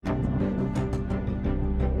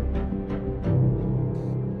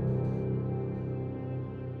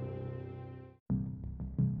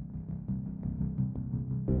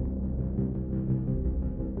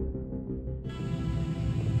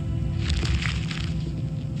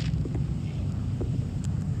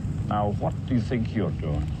Now, what do you think you're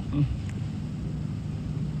doing?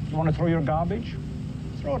 You want to throw your garbage?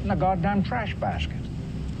 Throw it in the goddamn trash basket.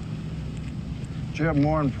 Do you have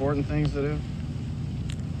more important things to do?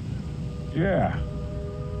 Yeah.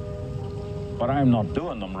 But I'm not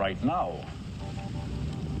doing them right now.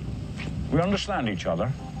 We understand each other.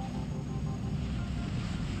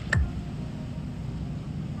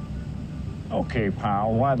 Okay,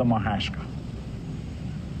 pal, why the Mahaska?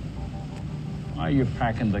 Why are you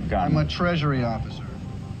packing the gun? I'm a Treasury officer.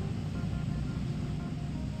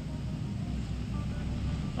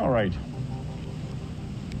 All right.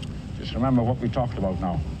 Just remember what we talked about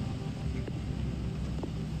now.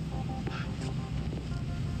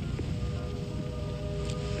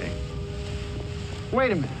 Hey.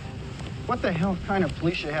 Wait a minute. What the hell kind of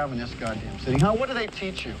police you have in this goddamn city, huh? What do they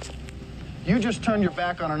teach you? You just turned your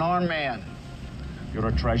back on an armed man. You're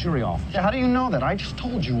a Treasury officer. Yeah, how do you know that? I just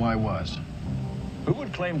told you I was. Who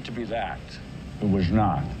would claim to be that who was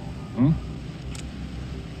not? Hmm?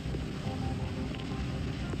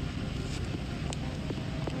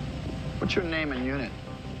 What's your name and unit?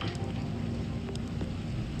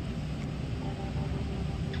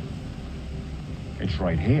 It's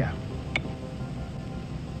right here.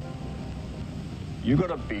 You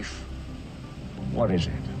got a beef. What is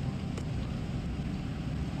it?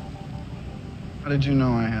 How did you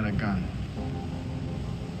know I had a gun?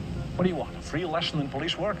 What do you want, a free lesson in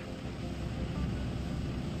police work?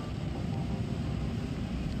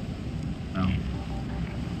 No.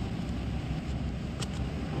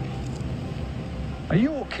 Are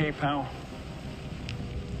you okay, pal?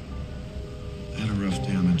 I had a rough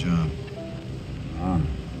day on the job.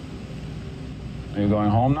 Are you going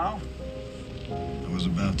home now? I was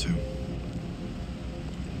about to.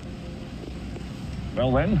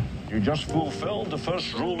 Well then, you just fulfilled the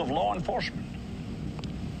first rule of law enforcement.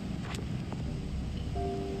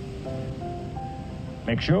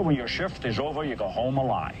 Make sure when your shift is over, you go home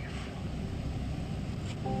alive.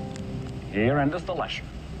 Here endeth the lesson.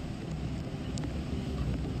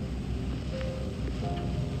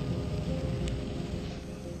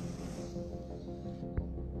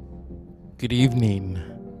 Good evening,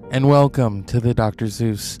 and welcome to the Dr.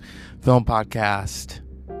 Zeus Film Podcast.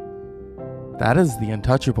 That is The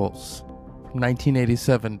Untouchables from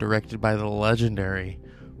 1987, directed by the legendary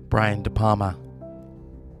Brian De Palma.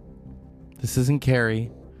 This isn't Carrie.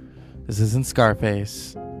 This isn't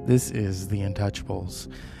Scarface. This is The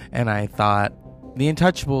Untouchables. And I thought, The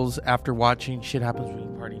Untouchables, after watching Shit Happens When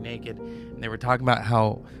You Party Naked, and they were talking about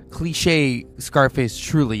how cliche Scarface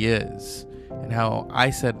truly is, and how I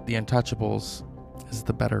said The Untouchables is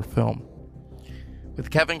the better film. With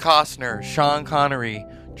Kevin Costner, Sean Connery,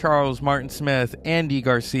 Charles Martin Smith, Andy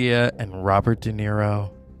Garcia, and Robert De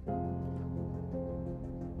Niro.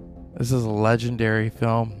 This is a legendary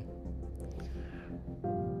film.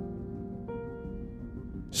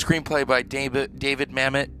 Screenplay by David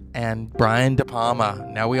Mamet and Brian De Palma.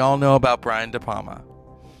 Now we all know about Brian De Palma.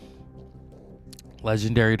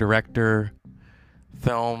 Legendary director,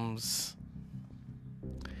 films.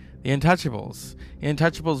 The Untouchables. The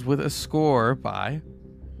Untouchables with a score by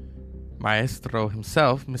Maestro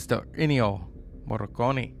himself, Mr. Ennio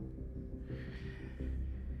Morricone.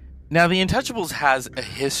 Now, The Untouchables has a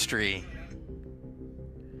history.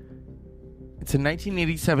 It's a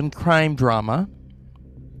 1987 crime drama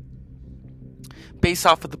based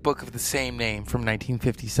off of the book of the same name from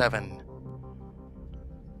 1957.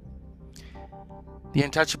 The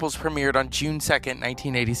Untouchables premiered on June 2nd,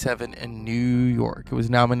 1987 in New York. It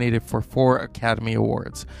was nominated for 4 Academy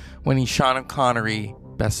Awards, winning Sean Connery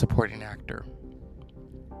Best Supporting Actor.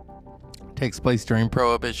 It takes place during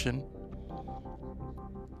Prohibition.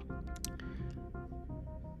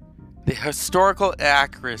 The historical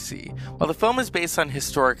accuracy. While the film is based on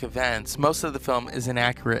historic events, most of the film is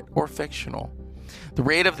inaccurate or fictional. The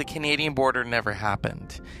raid of the Canadian border never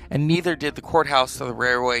happened, and neither did the courthouse or the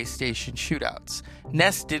railway station shootouts.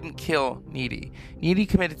 Ness didn't kill Needy. Needy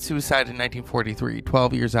committed suicide in 1943,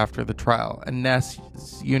 12 years after the trial, and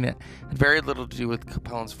Ness's unit had very little to do with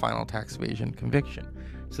Capone's final tax evasion conviction.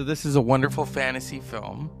 So this is a wonderful fantasy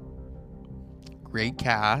film. Great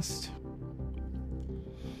cast.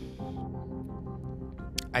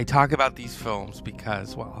 I talk about these films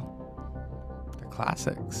because, well, they're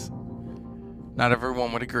classics. Not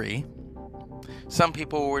everyone would agree. Some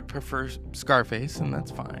people would prefer Scarface, and that's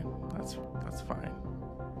fine. That's fine.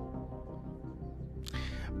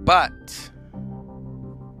 But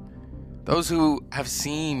those who have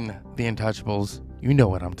seen The Untouchables, you know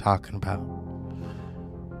what I'm talking about.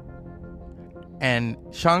 And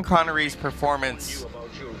Sean Connery's performance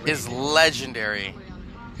is legendary.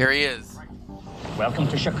 Here he is. Welcome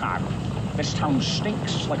to Chicago. This town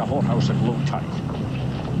stinks like a whorehouse at low tide.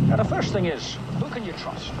 Now, the first thing is, who can you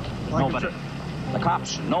trust? Nobody. The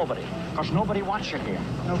cops, nobody. Because nobody wants you here.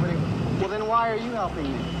 Nobody. Well, then why are you helping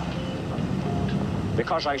me?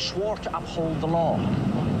 Because I swore to uphold the law.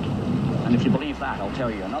 And if you believe that, I'll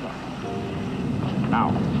tell you another. Now,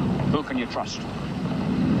 who can you trust?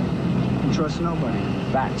 I can trust nobody.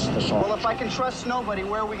 That's the sort. Well, if I can trust nobody,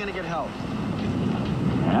 where are we going to get help?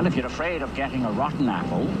 And if you're afraid of getting a rotten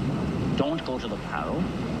apple, don't go to the barrel.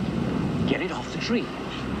 Get it off the tree.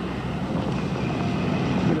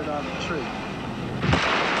 Get it out of the tree.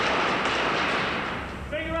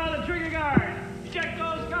 Finger on the trigger guard. Check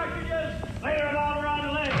those cartridges. Later it all around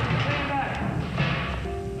the leg. Stand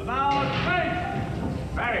back. About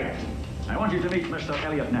face. Barry, I want you to meet Mr.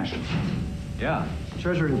 Elliot Ness. Yeah.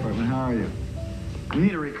 Treasury Department, how are you? We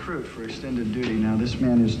need a recruit for extended duty. Now, this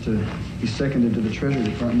man is to be seconded to the Treasury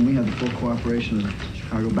Department. We have the full cooperation of the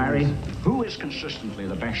Chicago Barry, police. who is consistently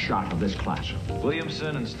the best shot of this class?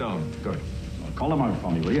 Williamson and Stone. Good. Well, call them out for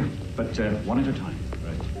me, will you? But one at a time.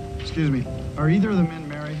 Right. Excuse me. Are either of the men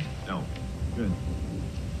married? No. Good.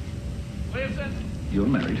 Williamson, You're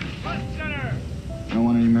married. front center. I don't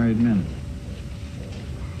want any married men.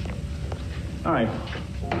 All right.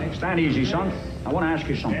 Stand easy, son. I want to ask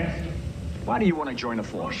you something. Why do you want to join the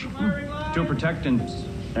force? To protect and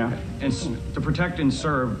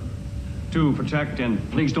serve. To protect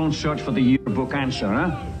and Please don't search for the yearbook answer,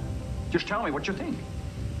 huh? Just tell me what you think.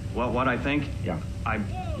 what I think Yeah.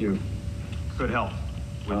 you could help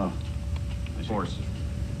with Oh. force.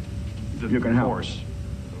 The You can help. force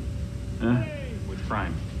Huh? with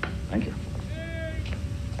crime. Thank you.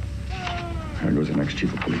 There goes the next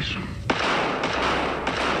chief of police.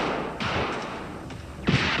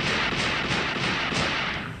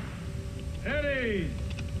 Eddie.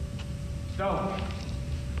 Stone.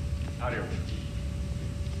 Out here.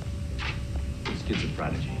 This kid's a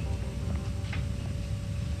prodigy.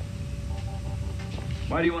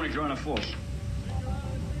 Why do you want to join a force?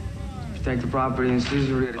 Protect the property and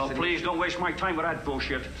citizenry of the Oh, city. please don't waste my time with that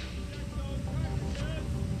bullshit.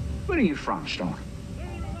 Where are you from, Stone?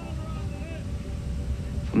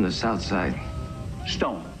 From the south side.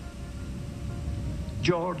 Stone.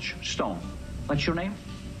 George Stone. That's your name?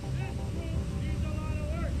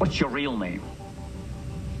 What's your real name?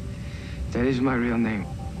 That is my real name.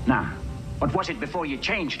 Nah. What was it before you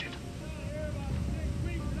changed it?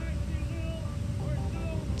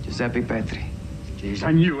 Giuseppe Petri. Jeez,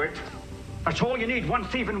 I knew it. That's all you need, one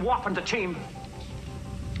thieving wop on the team.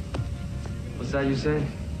 What's that you said?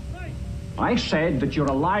 I said that you're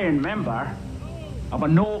a lying member of a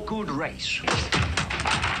no-good race.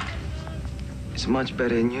 It's much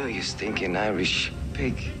better than you stinking Irish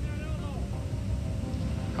pig.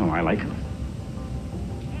 Oh, I like him.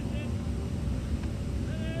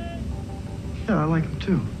 Yeah, I like him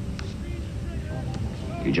too.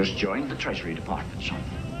 You just joined the Treasury Department, son.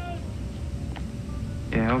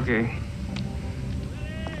 Yeah, okay.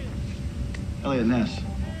 Elliot Ness.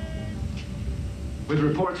 With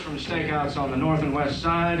reports from stakeouts on the north and west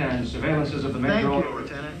side and surveillances of the Thank metro. you,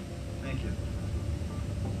 Lieutenant. Thank you.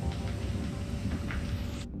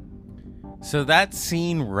 So that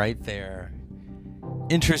scene right there,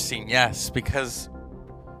 interesting, yes, because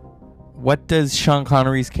what does Sean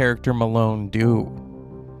Connery's character Malone do?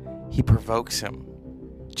 He provokes him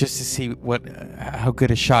just to see how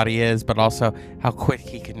good a shot he is, but also how quick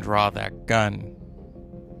he can draw that gun.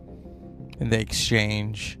 In the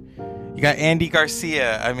exchange, you got Andy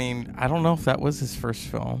Garcia. I mean, I don't know if that was his first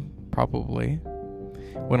film. Probably.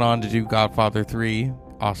 Went on to do Godfather 3,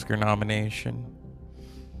 Oscar nomination.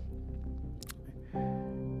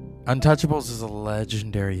 Untouchables is a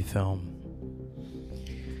legendary film.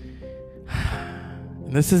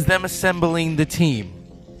 And this is them assembling the team.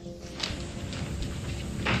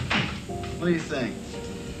 What do you think?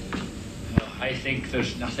 I think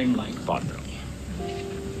there's nothing like vaudeville.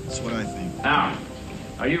 That's what I think. Now,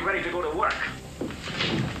 are you ready to go to work?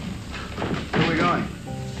 Where are we going?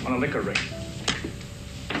 On a liquor rig.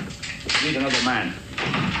 Need another man.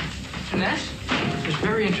 Ness, it's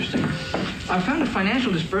very interesting. I found a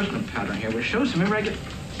financial disbursement pattern here which shows some irregular...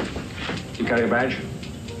 You carry a badge?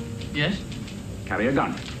 Yes? Carry a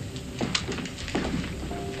gun.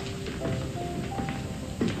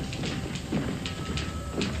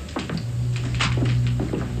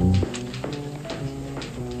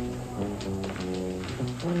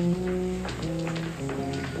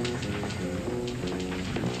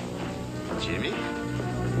 Jimmy?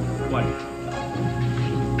 What?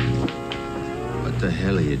 What the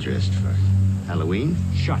hell are you dressed for? Halloween?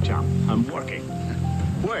 Shut up. I'm working.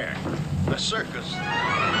 Where? The circus.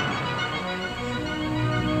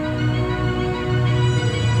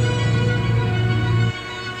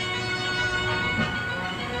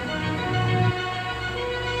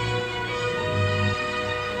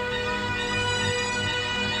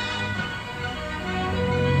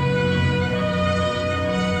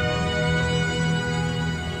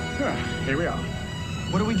 Here we are.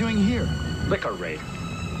 What are we doing here? Liquor raid.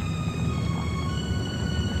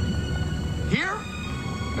 Here?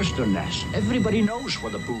 Mr. Ness, everybody knows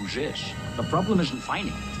where the booze is. The problem isn't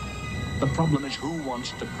finding it. The problem is who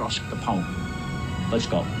wants to cross Capone. Let's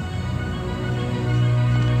go.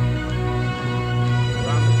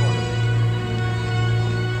 Around the corner.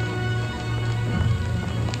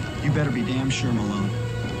 You better be damn sure, Malone.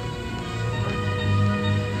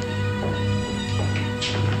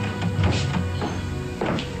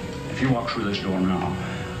 If you walk through this door now,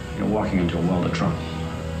 you're walking into a world of trouble.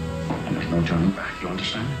 And there's no turning back, you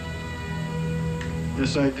understand?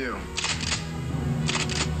 Yes, I do.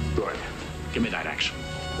 Good. Give me that axe.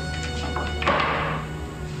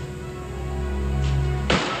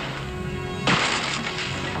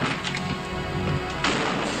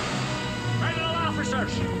 Criminal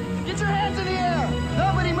officers! Get your hands in the air!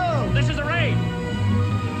 Nobody move! This is a raid!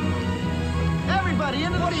 Everybody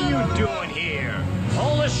into the What are you doing here?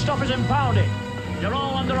 All this stuff is impounded. You're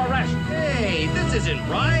all under arrest. Hey, this isn't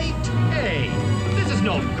right. Hey, this is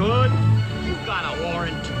no good. You've got a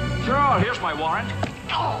warrant. Sure, here's my warrant.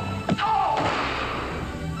 Oh! Oh!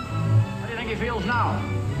 How do you think he feels now?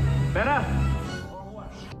 Better? Or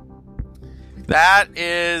worse? That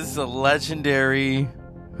is a legendary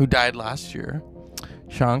who died last year,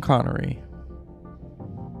 Sean Connery,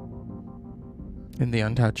 in The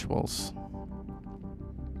Untouchables.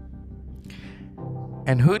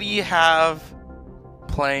 And who do you have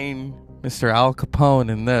playing Mr. Al Capone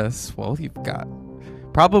in this? Well, you've got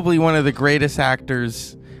probably one of the greatest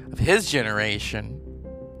actors of his generation,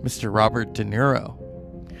 Mr. Robert De Niro.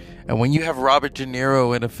 And when you have Robert De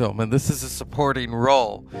Niro in a film, and this is a supporting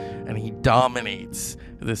role, and he dominates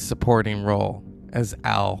this supporting role as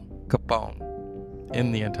Al Capone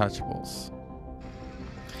in The Untouchables.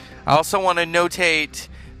 I also want to notate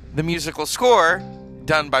the musical score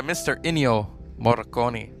done by Mr. Ennio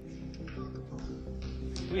Morricone.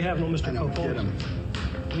 We have no Mr. Capone.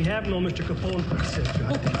 We have no Mr. Capone.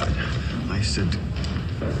 I said...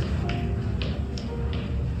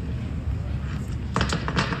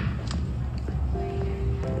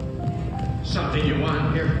 Something you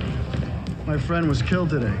want here? My friend was killed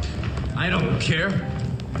today. I don't care.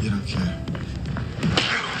 You don't care.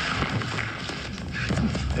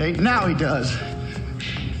 Hey, now he does.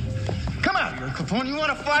 Come out here, Capone. You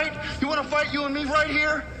want to fight? You want to fight you and me right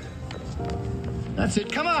here? That's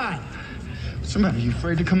it. Come on. What's the matter? You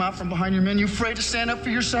afraid to come out from behind your men? You afraid to stand up for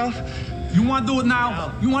yourself? You want to do it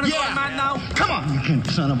now? You want to go mad now? Come on, you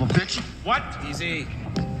son of a bitch. What? Easy.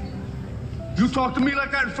 You talk to me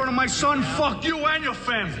like that in front of my son, fuck you and your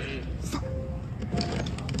family.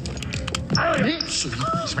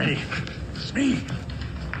 It's me. It's me.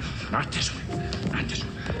 Not this one. Not this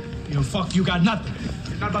one. You fuck, you got nothing.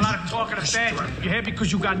 Not a lot of talking of bad. You hear?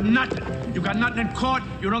 Because you got nothing. You got nothing in court.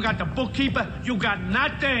 You don't got the bookkeeper. You got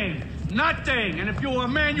nothing. Nothing. And if you were a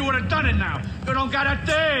man, you would have done it now. You don't got a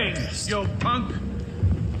thing, you punk.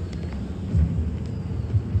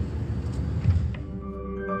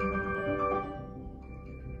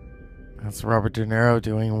 That's Robert De Niro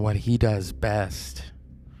doing what he does best.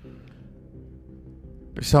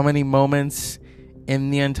 There's so many moments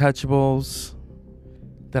in The Untouchables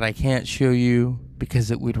that I can't show you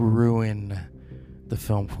because it would ruin the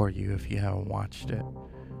film for you if you haven't watched it.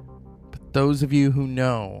 But those of you who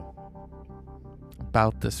know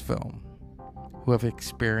about this film, who have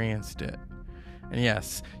experienced it, and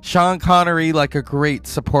yes, Sean Connery, like a great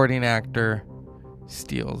supporting actor,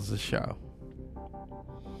 steals the show.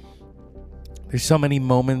 There's so many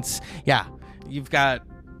moments. Yeah, you've got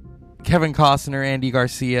Kevin Costner, Andy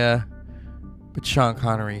Garcia, but Sean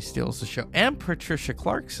Connery steals the show. And Patricia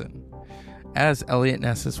Clarkson as Elliot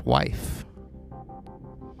Ness's wife,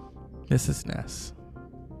 Mrs. Ness.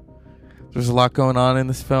 There's a lot going on in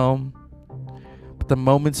this film, but the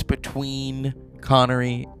moments between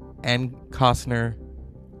Connery and Costner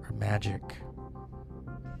are magic.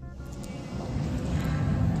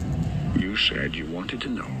 You said you wanted to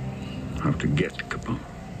know how to get Capone.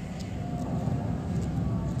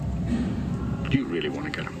 Do you really want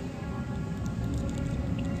to get him?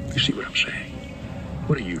 You see what I'm saying?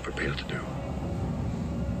 What are you prepared to do?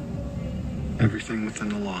 Everything within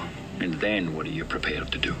the law. And then what are you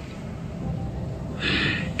prepared to do?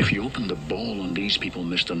 If you open the ball on these people,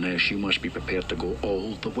 Mr. Ness, you must be prepared to go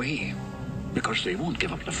all the way. Because they won't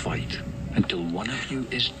give up the fight until one of you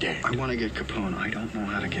is dead. I want to get Capone. I don't know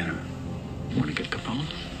how to get him. Want to get Capone?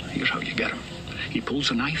 Here's how you get him. He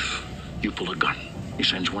pulls a knife, you pull a gun. He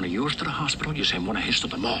sends one of yours to the hospital, you send one of his to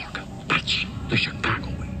the morgue. That's the Chicago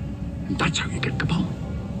way. And that's how you get Capone.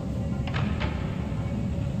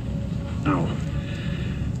 Now,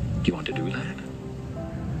 Do you want to do that?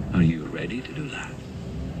 Are you ready to do that?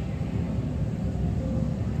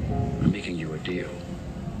 I'm making you a deal.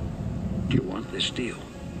 Do you want this deal?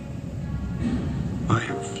 I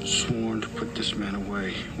have sworn to put this man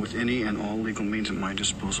away with any and all legal means at my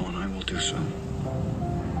disposal, and I will do so.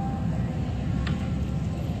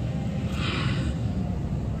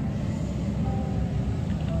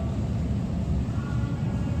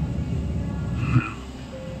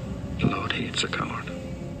 The Lord hates a coward.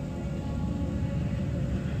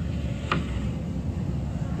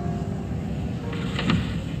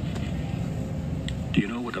 Do you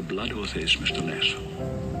know what a blood oath is, Mr. Ness?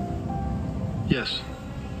 Yes.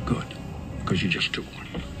 Good, because you just took one.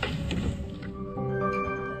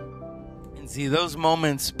 And see, those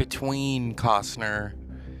moments between Costner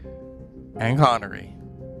and Connery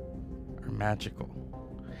are magical.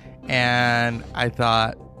 And I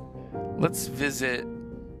thought, let's visit.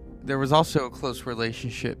 There was also a close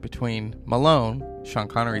relationship between Malone, Sean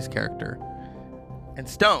Connery's character, and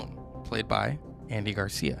Stone, played by Andy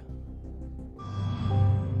Garcia.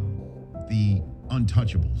 The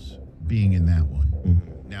Untouchables being in that one.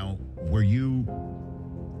 Mm-hmm. Now, were you,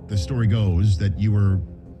 the story goes that you were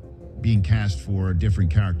being cast for a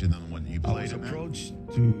different character than the one that you played. I was approached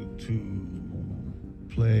to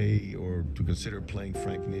play or to consider playing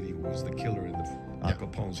Frank Nitti, who was the killer in Al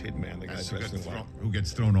Capone's hitman, the guy dressed in white. Who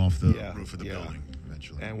gets thrown off the roof of the building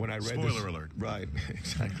eventually. And when I read Spoiler alert. Right,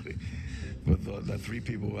 exactly. But the three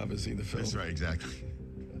people who haven't seen the film. That's right, exactly.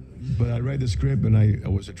 But I read the script and I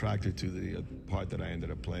was attracted to the part that I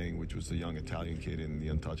ended up playing, which was the young Italian kid in The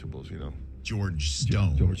Untouchables, you know. George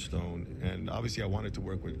Stone. George Stone. And obviously I wanted to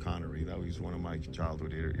work with Connery. That was one of my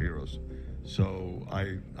childhood heroes. So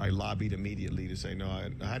I lobbied immediately to say no.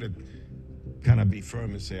 I had to kind of be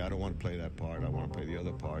firm and say, I don't want to play that part. I want to play the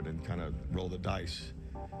other part and kind of roll the dice.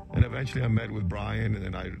 And eventually I met with Brian, and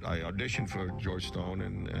then I auditioned for George Stone,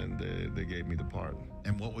 and they gave me the part.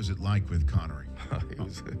 And what was it like with Connery? It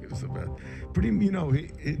was the best. Pretty, you know,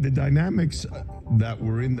 the dynamics that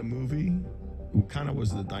were in the movie kind of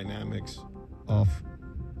was the dynamics of,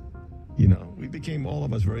 you know, we became all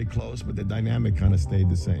of us very close, but the dynamic kind of stayed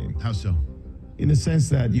the same. How so? In the sense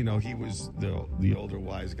that, you know, he was the older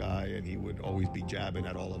wise guy, and he would always be jabbing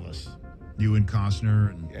at all of us. You and Costner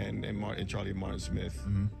and Charlie Martin Smith.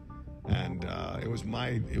 Mm-hmm. And it was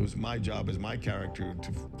my job as my character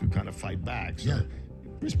to kind of fight back, so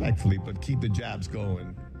respectfully, but keep the jabs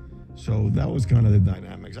going. So that was kind of the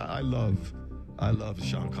dynamics. I love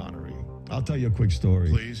Sean Connery. I'll tell you a quick story,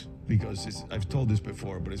 please, because I've told this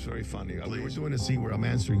before, but it's very funny. We were doing a scene where I'm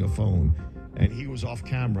answering a phone, and he was off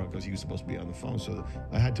camera because he was supposed to be on the phone. So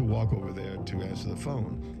I had to walk over there to answer the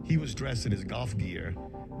phone. He was dressed in his golf gear,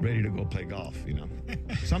 ready to go play golf, you know.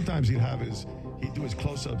 Sometimes he'd do his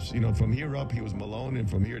close-ups, you know, from here up he was Malone, and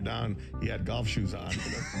from here down he had golf shoes on,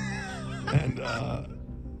 you know?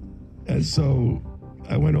 And so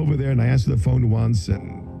I went over there and I answered the phone once,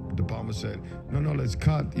 and De Palma said, no, let's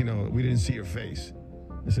cut, you know, we didn't see your face.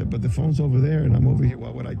 I said, but the phone's over there and I'm over here. Why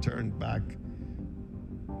would I turn back?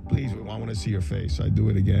 Please, I want to see your face. So I do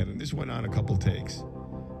it again, and this went on a couple takes.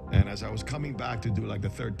 And as I was coming back to do like the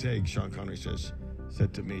third take, Sean Connery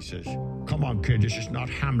said to me, come on, kid, this is not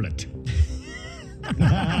Hamlet.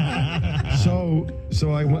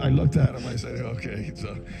 So I looked at him, I said, okay.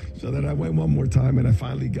 So then I went one more time, and I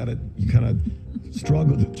finally got it. You kind of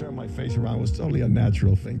struggled to turn my face around. It was totally a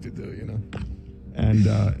natural thing to do, you know. And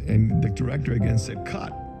the director again said,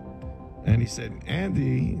 cut. And he said,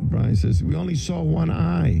 Andy, Brian says, we only saw one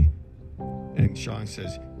eye. And Sean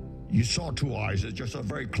says, you saw two eyes, they're just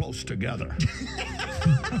very close together.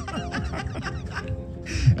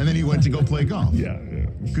 And then he went to go play golf. Yeah.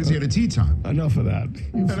 Because he had a tea time. Enough of that.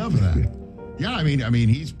 Enough of that. Yeah, I mean,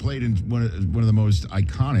 he's played in one of the most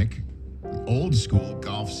iconic, old school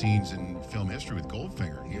golf scenes in film history with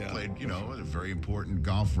Goldfinger. He played, you know, a very important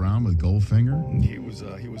golf round with Goldfinger. He was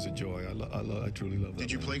a joy. I truly love that.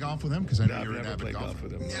 Did you play golf with him? Because I know you're an avid golfer. Golf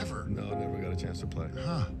with him. Never. No, never got a chance to play.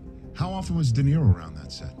 Huh. How often was De Niro around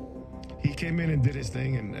that set? He came in and did his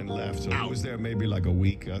thing and left. So he was there maybe like a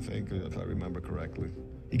week, I think, if I remember correctly.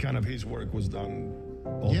 His work was done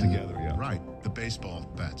all together, yeah. Right. The baseball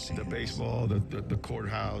bat scene. The baseball, the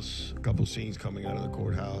courthouse, a couple scenes coming out of the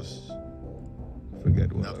courthouse.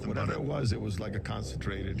 Forget whatever it was like a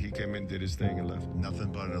concentrated. He came in, did his thing, and left.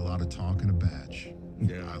 Nothing but a lot of talk and a badge.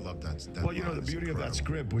 Yeah, I love that. Well, you know, the beauty of that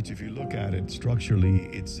script, which if you look at it structurally,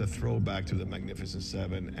 it's a throwback to the Magnificent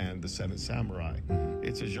Seven and the Seven Samurai.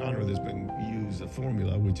 It's a genre that's been used, a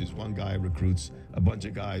formula, which is one guy recruits a bunch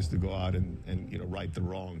of guys to go out and you know, right the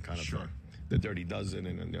wrong kind of thing. The Dirty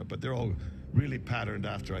Dozen, but they're all really patterned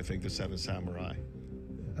after, I think, the Seven Samurai.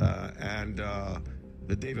 and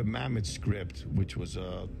the David Mamet script, which was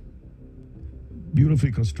a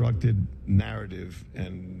beautifully constructed narrative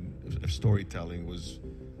and storytelling,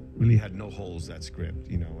 really had no holes, that script,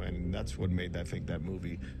 and that's what made, I think, that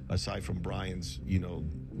movie, aside from Brian's,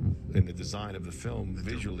 in the design of the film,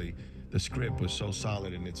 visually, the script was so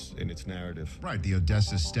solid in its narrative. Right, the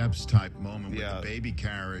Odessa Steps type moment with the baby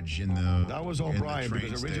carriage in the That was all Brian,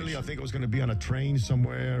 because originally I think it was going to be on a train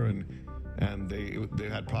somewhere, and they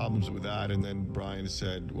had problems with that, and then Brian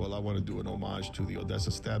said, well, I want to do an homage to the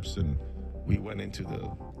Odessa Steps, and we went into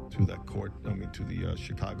the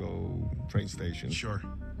Chicago train station. Sure.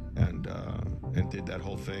 And did that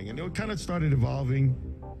whole thing, and it kind of started evolving,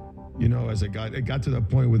 as it got to the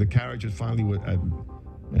point where the carriage was finally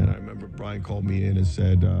and I remember Brian called me in and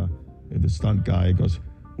said, the stunt guy goes,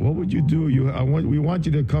 "What would you do? We want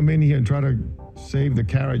you to come in here and try to save the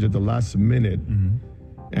carriage at the last minute,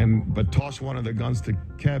 but toss one of the guns to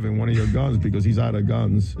Kevin, one of your guns, because he's out of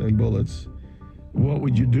guns and bullets. What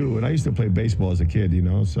would you do?" And I used to play baseball as a kid,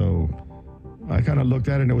 so I kind of looked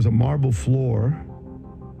at it, and there was a marble floor.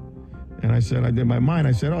 And I said, in my mind,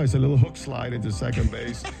 it's a little hook slide into second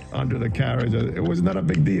base under the carriage. It was not a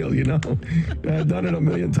big deal, I had done it a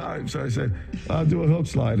million times. So I said, I'll do a hook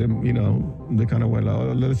slide. And, they kind of went,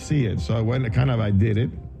 oh, let's see it. So I went, I did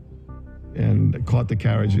it. And caught the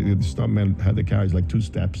carriage. The stuntman had the carriage like 2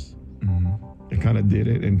 steps. I kind of did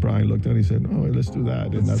it. And Brian looked at it and he said, oh, let's do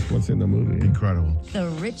that. And that's what's in the movie. Incredible. The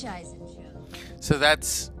Rich Eisen Show. So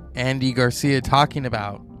that's Andy Garcia talking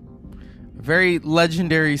about a very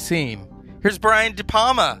legendary scene. Here's Brian De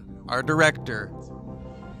Palma, our director.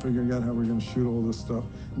 Figuring out how we're going to shoot all this stuff.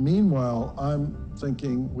 Meanwhile, I'm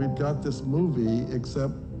thinking we've got this movie,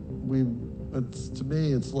 except to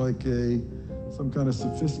me, it's like some kind of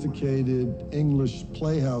sophisticated English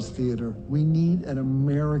playhouse theater. We need an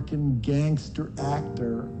American gangster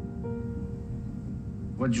actor.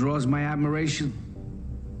 What draws my admiration?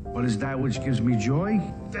 What is that which gives me joy?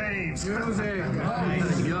 Thanks.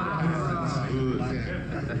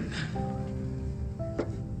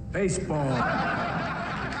 Baseball.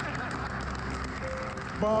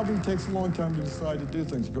 Bobby takes a long time to decide to do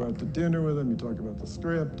things. You go out to dinner with him, you talk about the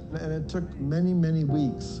script. And it took many, many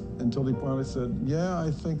weeks until he finally said, yeah,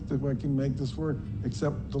 I think that I can make this work.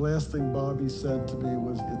 Except the last thing Bobby said to me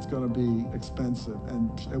was, it's going to be expensive.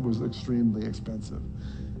 And it was extremely expensive.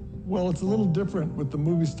 Well, it's a little different with the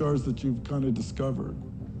movie stars that you've kind of discovered.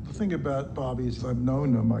 The thing about Bobby is I've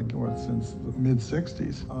known him since the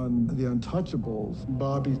mid-'60s. On The Untouchables,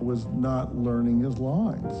 Bobby was not learning his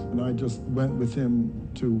lines. And I just went with him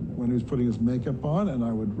to when he was putting his makeup on, and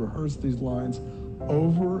I would rehearse these lines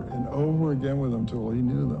over and over again with him until he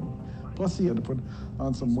knew them. Plus, he had to put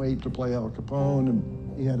on some weight to play Al Capone,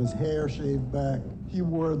 and he had his hair shaved back. He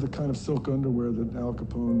wore the kind of silk underwear that Al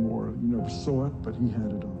Capone wore. You never saw it, but he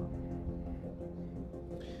had it on.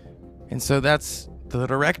 And so that's the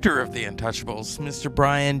director of The Untouchables, Mr.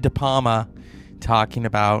 Brian De Palma, talking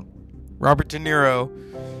about Robert De Niro,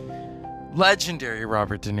 legendary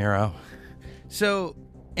Robert De Niro. So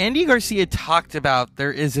Andy Garcia talked about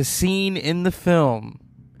there is a scene in the film,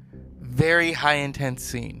 very high intense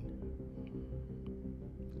scene,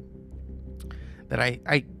 that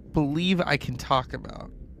I believe I can talk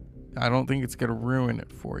about. I don't think it's going to ruin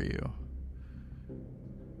it for you.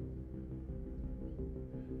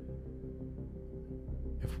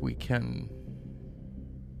 If we can...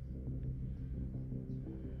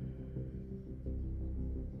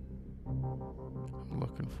 I'm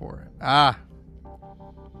looking for it.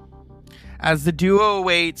 As the duo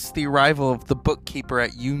awaits the arrival of the bookkeeper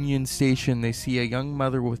at Union Station, they see a young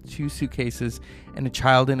mother with 2 suitcases and a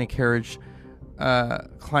child in a carriage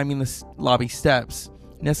climbing the lobby steps.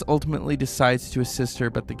 Ness ultimately decides to assist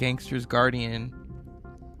her, but the gangster's guardian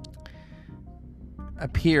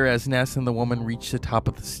appear as Ness and the woman reach the top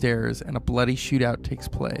of the stairs, and a bloody shootout takes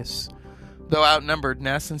place. Though outnumbered,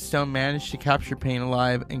 Ness and Stone manage to capture Payne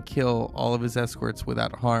alive and kill all of his escorts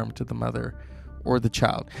without harm to the mother or the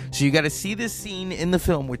child. So you got to see this scene in the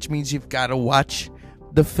film, which means you've got to watch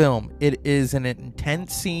the film. It is an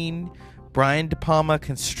intense scene. Brian De Palma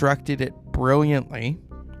constructed it brilliantly.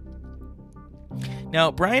 Now,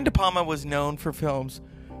 Brian De Palma was known for films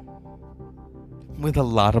with a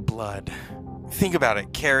lot of blood. Think about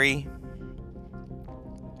it. Carrie,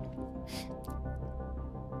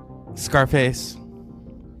 Scarface,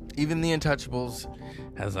 even The Untouchables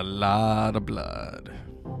has a lot of blood.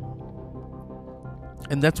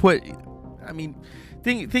 And that's what, I mean,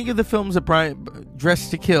 think of the films that Brian,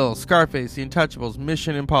 Dressed to Kill, Scarface, The Untouchables,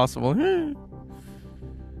 Mission Impossible,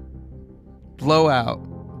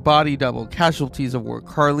 Blowout, Body Double, Casualties of War,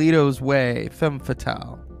 Carlito's Way, Femme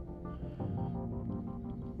Fatale.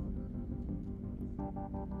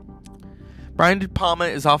 Brian De Palma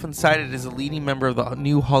is often cited as a leading member of the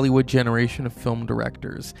new Hollywood generation of film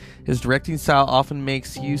directors. His directing style often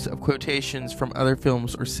makes use of quotations from other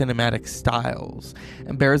films or cinematic styles,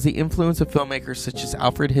 and bears the influence of filmmakers such as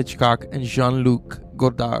Alfred Hitchcock and Jean-Luc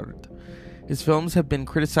Godard. His films have been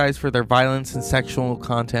criticized for their violence and sexual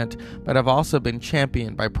content, but have also been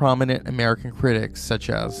championed by prominent American critics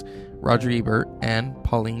such as Roger Ebert and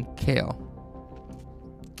Pauline Kael.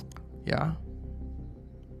 Yeah.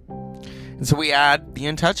 And so we add The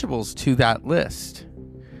Untouchables to that list.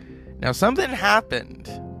 Now, something happened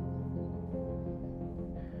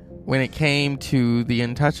when it came to The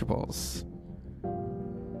Untouchables.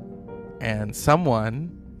 And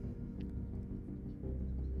someone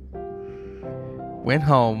went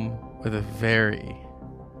home with a very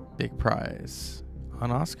big prize on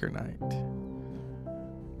Oscar night.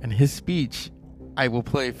 And his speech, I will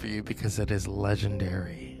play for you because it is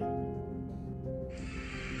legendary.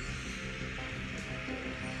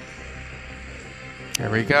 Here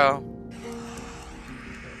we go.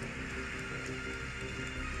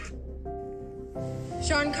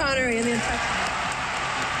 Sean Connery in The Untouchables.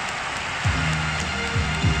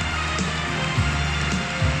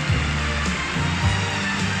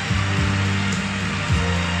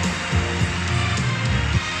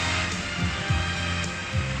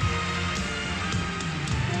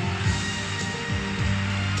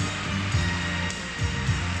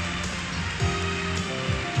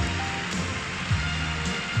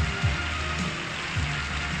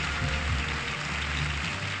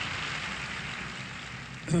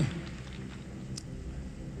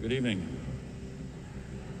 Good evening.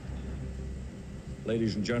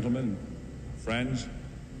 Ladies and gentlemen, friends,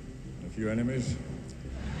 a few enemies.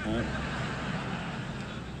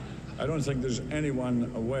 I don't think there's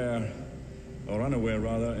anyone aware, or unaware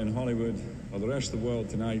rather, in Hollywood or the rest of the world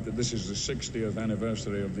tonight that this is the 60th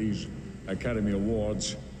anniversary of these Academy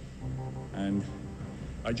Awards. And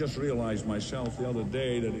I just realized myself the other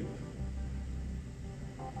day that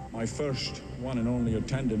my first one and only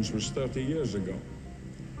attendance was 30 years ago.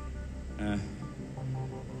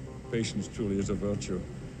 Patience truly is a virtue.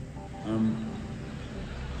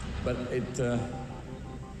 But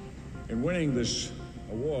in winning this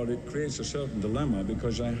award, it creates a certain dilemma,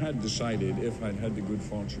 because I had decided, if I'd had the good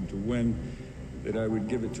fortune to win, that I would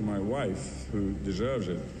give it to my wife, who deserves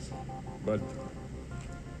it. But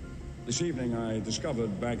this evening I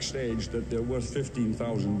discovered backstage that they're worth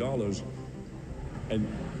 $15,000, and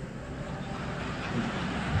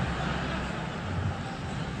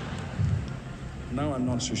now I'm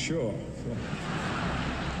not so sure.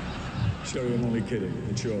 Sherry, I'm only kidding.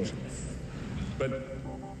 It's yours. But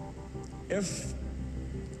if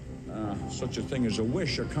such a thing as a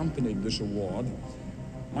wish accompanied this award,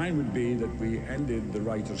 mine would be that we ended the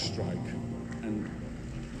writer's strike. And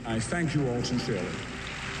I thank you all sincerely.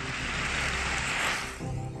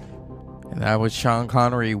 And that was Sean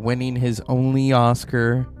Connery winning his only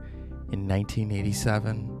Oscar in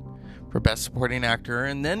 1987 for Best Supporting Actor,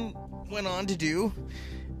 and then went on to do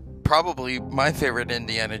probably my favorite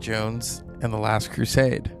Indiana Jones and The Last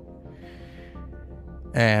Crusade.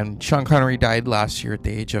 And Sean Connery died last year at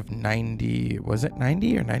the age of 90. Was it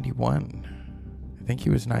 90 or 91? I think he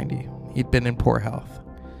was 90. He'd been in poor health.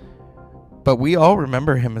 But we all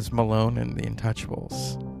remember him as Malone in The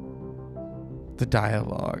Untouchables. The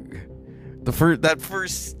dialogue. That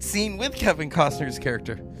first scene with Kevin Costner's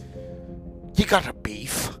character. You got a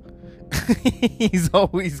beef? He's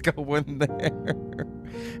always going there.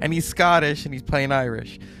 And he's Scottish and he's playing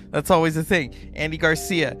Irish. That's always the thing. Andy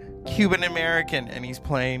Garcia, Cuban American, and he's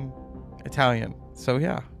playing Italian. So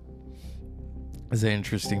yeah. It's an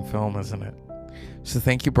interesting film, isn't it? So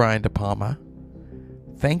thank you, Brian De Palma.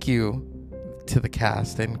 Thank you to the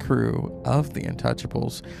cast and crew of The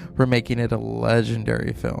Untouchables for making it a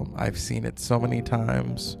legendary film. I've seen it so many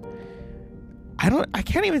times. I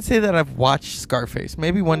can't even say that I've watched Scarface.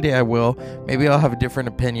 Maybe one day I will. Maybe I'll have a different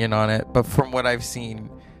opinion on it. But from what I've seen,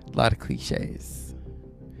 a lot of cliches.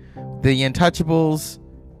 The Untouchables,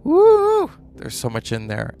 woo! There's so much in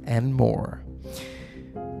there and more.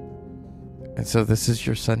 And so this is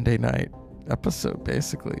your Sunday night episode,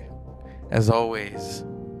 basically. As always,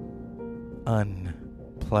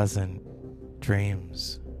 unpleasant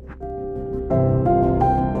dreams.